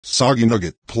Soggy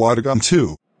nugget, Plotagon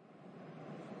 2.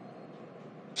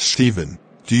 Steven,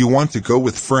 do you want to go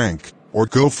with Frank, or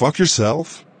go fuck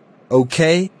yourself?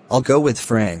 Okay, I'll go with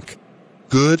Frank.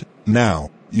 Good, now,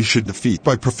 you should defeat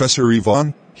by Professor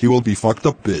Yvonne, he will be fucked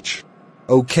up bitch.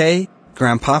 Okay,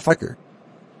 Grandpa Fucker.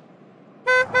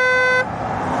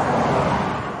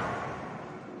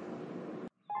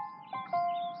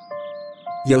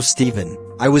 Yo Steven,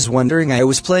 I was wondering I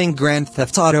was playing Grand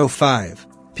Theft Auto 5,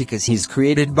 because he's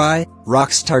created by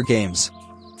Rockstar Games.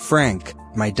 Frank,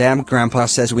 my damn grandpa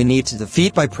says we need to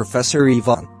defeat by Professor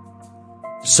Yvonne.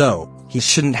 So, he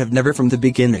shouldn't have never from the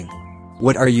beginning.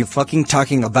 What are you fucking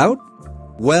talking about?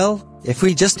 Well, if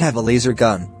we just have a laser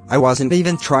gun, I wasn't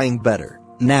even trying better.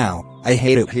 Now, I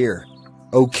hate it here.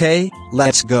 Okay,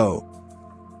 let's go.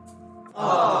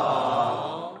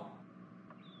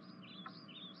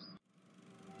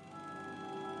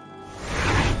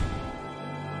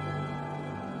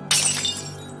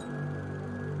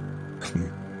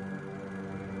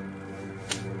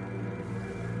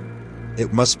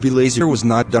 It must be laser was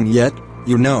not done yet,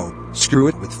 you know, screw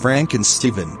it with Frank and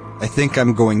Steven, I think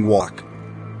I'm going walk.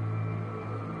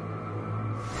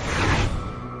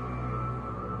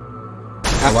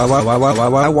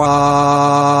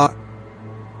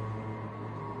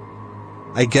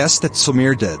 I guess that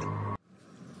Samir did.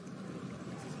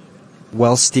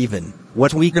 Well Steven,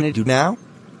 what we gonna do now?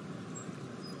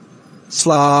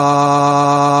 Slop.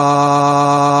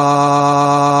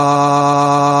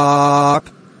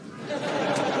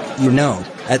 You know,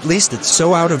 at least it's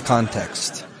so out of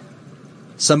context.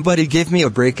 Somebody give me a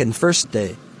break in first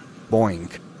day.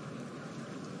 Boink.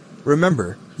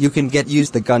 Remember, you can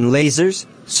use the gun lasers,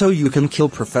 so you can kill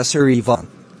Professor Yvonne.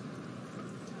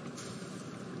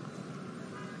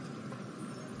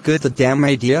 Good the damn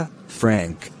idea,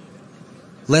 Frank.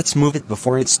 Let's move it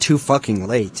before it's too fucking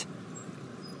late.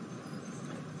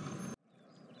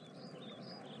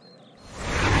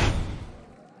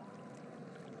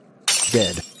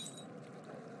 Dead.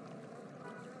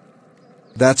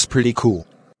 That's pretty cool.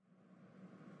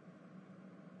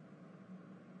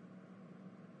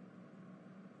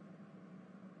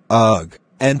 Ugh,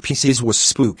 NPCs was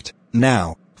spooked.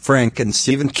 Now, Frank and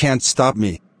Steven can't stop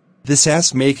me. This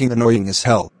ass making annoying as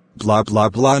hell. Blah blah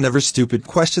blah, never stupid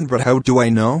question, but how do I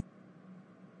know?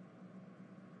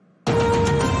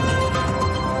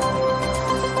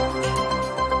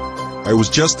 I was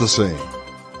just the same.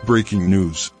 Breaking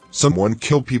news. Someone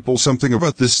killed people, something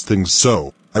about this thing,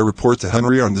 so I report to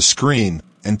Henry on the screen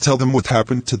and tell them what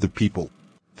happened to the people.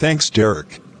 Thanks,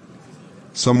 Derek.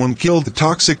 Someone killed the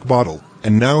toxic bottle,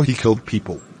 and now he killed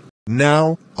people.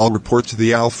 Now, I'll report to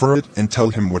the Alfred and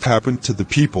tell him what happened to the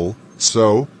people.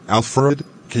 So, Alfred,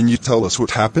 can you tell us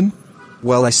what happened?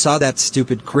 Well, I saw that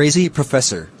stupid crazy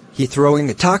professor. He throwing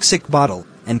a toxic bottle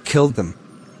and killed them.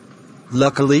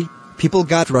 Luckily, people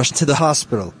got rushed to the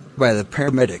hospital by the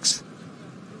paramedics.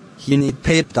 He need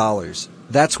paid dollars.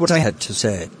 That's what I had to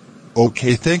say.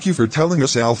 Okay, thank you for telling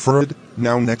us, Alfred.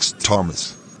 Now next,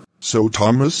 Thomas. So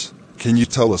Thomas, can you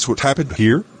tell us what happened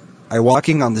here? I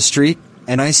walking on the street,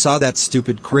 and I saw that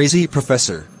stupid crazy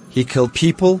professor. He killed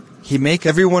people, he make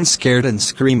everyone scared and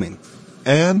screaming.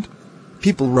 And?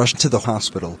 People rushed to the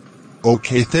hospital.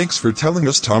 Okay, thanks for telling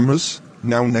us, Thomas.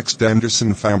 Now next,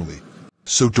 Anderson family.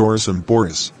 So Doris and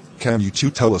Boris, can you two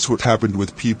tell us what happened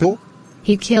with people?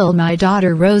 He killed my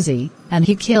daughter Rosie, and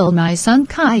he killed my son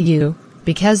Caillou,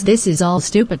 because this is all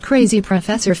stupid crazy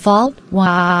professor fault.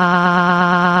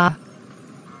 Wah!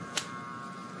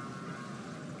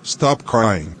 Stop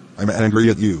crying, I'm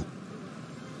angry at you.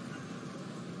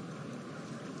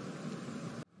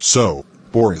 So,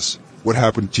 Boris, what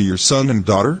happened to your son and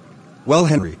daughter? Well,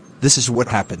 Henry, this is what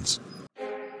happens.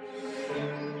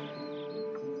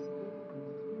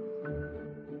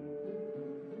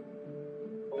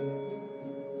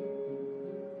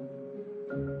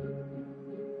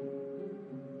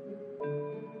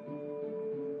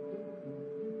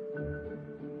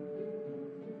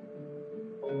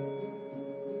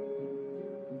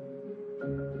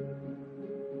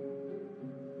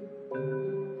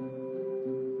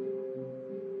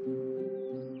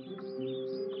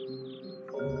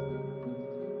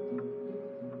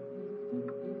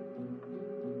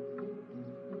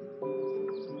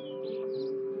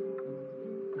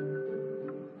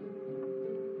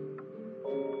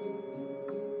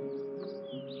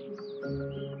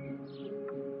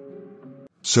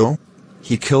 So?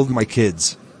 He killed my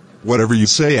kids. Whatever you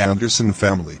say, Anderson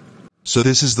family. So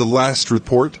this is the last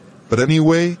report, but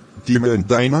anyway, Dima and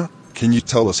Dinah, can you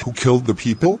tell us who killed the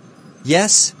people?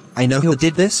 Yes, I know who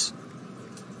did this.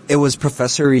 It was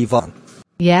Professor Yvonne.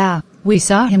 Yeah, we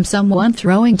saw someone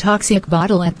throwing toxic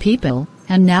bottle at people,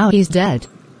 and now he's dead.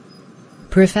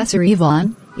 Professor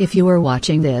Yvonne, if you are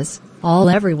watching this,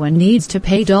 everyone needs to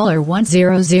pay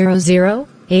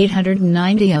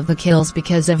 $1,000,890 of the kills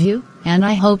because of you, and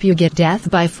I hope you get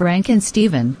death by Frank and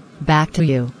Steven. Back to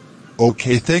you.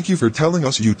 Okay, thank you for telling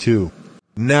us, you two.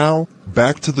 Now,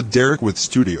 back to the Derek with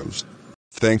Studios.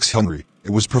 Thanks, Henry.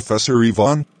 It was Professor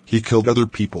Yvonne. He killed other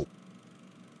people.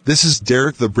 This is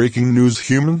Derek the Breaking News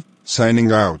Human,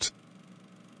 signing out.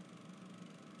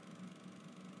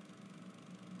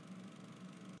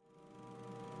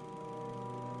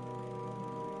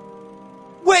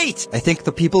 Wait! I think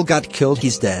the people got killed.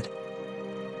 He's dead.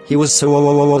 He was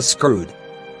so screwed.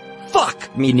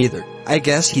 Fuck! Me neither. I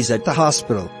guess he's at the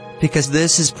hospital. Because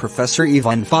this is Professor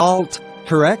Yvonne's fault,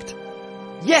 correct?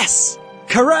 Yes!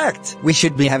 Correct! We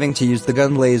should be having to use the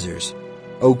gun lasers.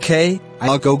 Okay,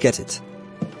 I'll go get it.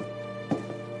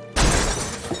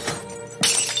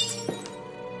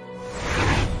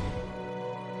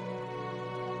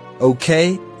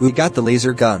 Okay, we got the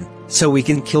laser gun, so we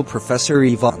can kill Professor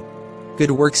Yvonne.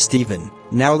 Good work, Steven.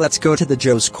 Now let's go to the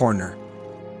Joe's corner.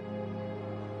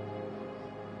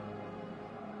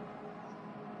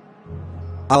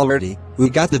 Already, we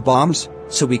got the bombs,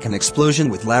 so we can explosion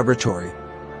with laboratory.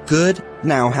 Good,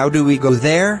 now how do we go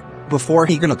there, before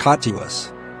he gonna caught to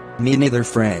us? Me neither,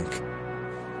 Frank.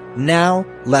 Now,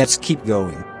 let's keep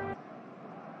going.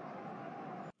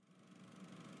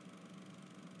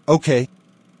 Okay.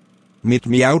 Meet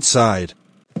me outside.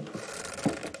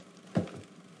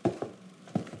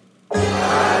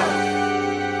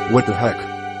 What the heck?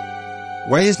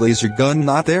 Why is laser gun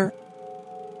not there?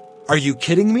 Are you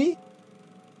kidding me?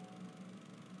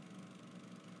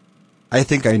 I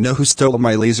think I know who stole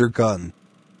my laser gun.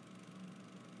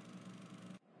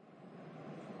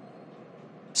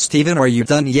 Steven, are you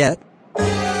done yet?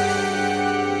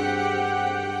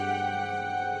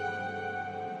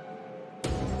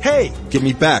 Hey! Give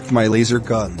me back my laser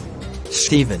gun.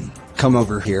 Steven, come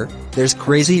over here. There's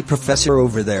crazy professor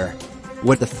over there.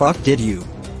 What the fuck did you?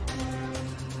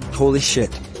 Holy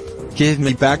shit. Give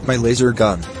me back my laser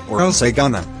gun, or else I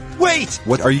gonna... Wait!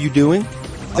 What are you doing?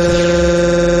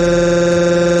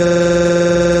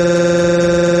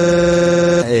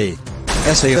 Hey.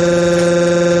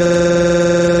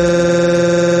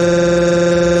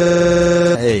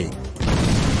 Hey.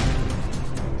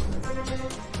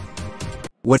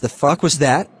 What the fuck was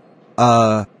that?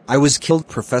 I was killed,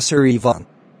 Professor Yvonne.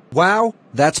 Wow,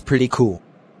 that's pretty cool.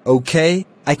 Okay,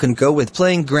 I can go with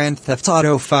playing Grand Theft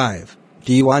Auto 5.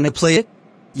 Do you wanna play it?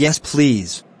 Yes,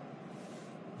 please.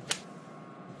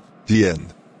 The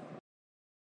end.